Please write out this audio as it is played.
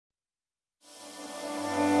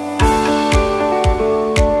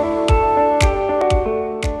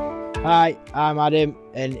Hi, I'm Adam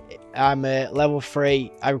and I'm a level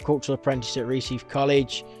 3 agricultural apprentice at Reaseheath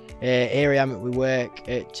College. Here I am at work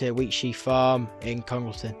at Wheatsheaf Farm in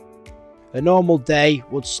Congleton. A normal day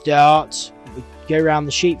would start, we go around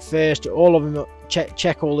the sheep first, all of them,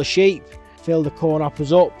 check all the sheep, fill the corn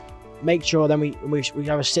hoppers up, make sure then we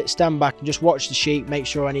have a stand back and just watch the sheep, make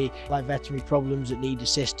sure any like veterinary problems that need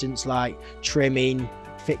assistance like trimming,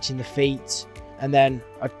 fixing the feet. And then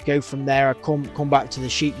I'd go from there, I'd come back to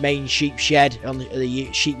the main sheep shed on the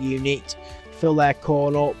sheep unit, fill their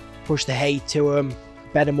corn up, push the hay to them,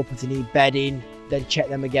 bed them up if they need bedding, then check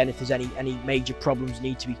them again if there's any major problems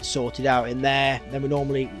need to be sorted out in there. Then we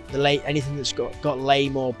normally, anything that's got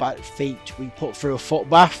lame or bad feet, we put through a foot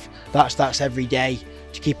bath. That's every day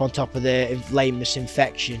to keep on top of the lameness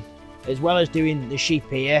infection. As well as doing the sheep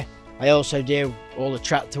here, I also do all the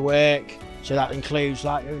tractor work. So that includes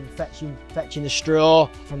like fetching the straw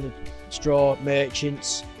from the straw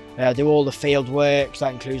merchants, do all the field works.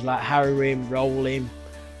 That includes like harrowing, rolling,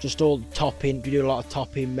 just all the topping. We do a lot of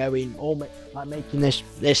topping, mowing, like making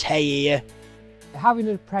this hay here. Having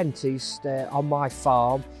an apprentice on my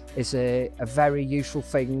farm is a very useful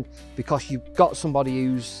thing because you've got somebody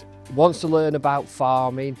who wants to learn about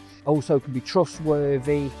farming, also can be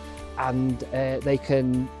trustworthy, and they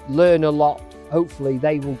can learn a lot. Hopefully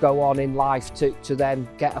they will go on in life to then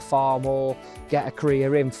get a farm or get a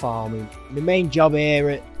career in farming. The main job here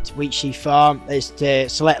at Wheatsheaf Farm is to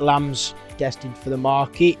select lambs destined for the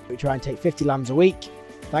market. We try and take 50 lambs a week.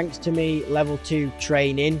 Thanks to me level 2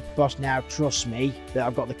 training, boss now trusts me that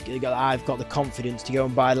I've got the confidence to go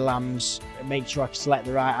and buy the lambs and make sure I can select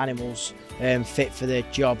the right animals fit for the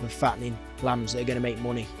job of fattening lambs that are going to make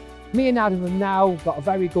money. Me and Adam have now got a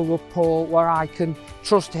very good rapport where I can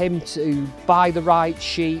trust him to buy the right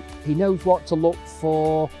sheep. He knows what to look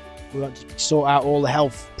for. We want to sort out all the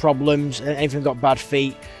health problems and anything got bad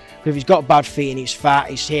feet. Because if he's got bad feet and he's fat,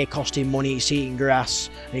 he's here costing money, he's eating grass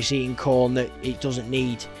and he's eating corn that it doesn't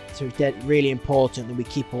need. So it's really important that we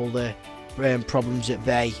keep all the problems at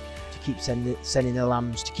bay, to keep sending the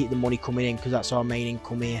lambs, to keep the money coming in, because that's our main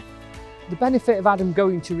income here. The benefit of Adam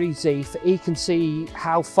going to Reaseheath, he can see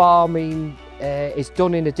how farming is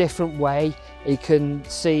done in a different way. He can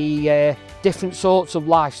see different sorts of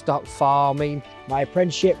livestock farming. My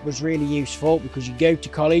apprenticeship was really useful because you go to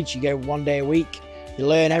college, you go 1 day a week, you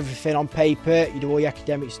learn everything on paper, you do all your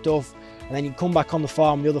academic stuff, and then you come back on the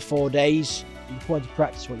farm the other 4 days, you put into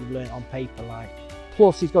practice what you've learned on paper.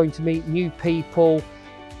 Plus he's going to meet new people,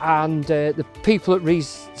 and the people at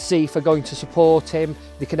Reaseheath are going to support him.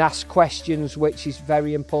 They can ask questions, which is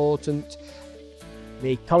very important.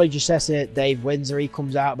 The college assessor, Dave Windsor, he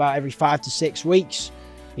comes out about every 5 to 6 weeks.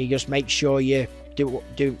 He just makes sure you're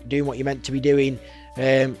doing what you're meant to be doing.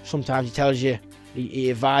 Sometimes he tells you, he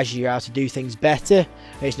advises you how to do things better.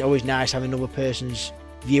 It's always nice having another person's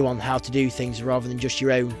view on how to do things rather than just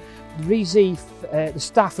your own. Reaseheath, the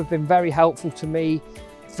staff have been very helpful to me,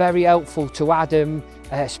 very helpful to Adam,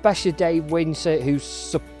 especially Dave Windsor, who's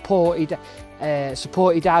supported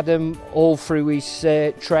Adam all through his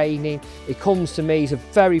training. He comes to me, he's a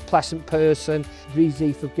very pleasant person.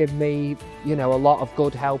 Reaseheath have given me, a lot of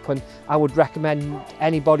good help, and I would recommend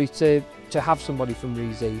anybody to have somebody from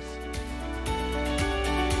Reaseheath.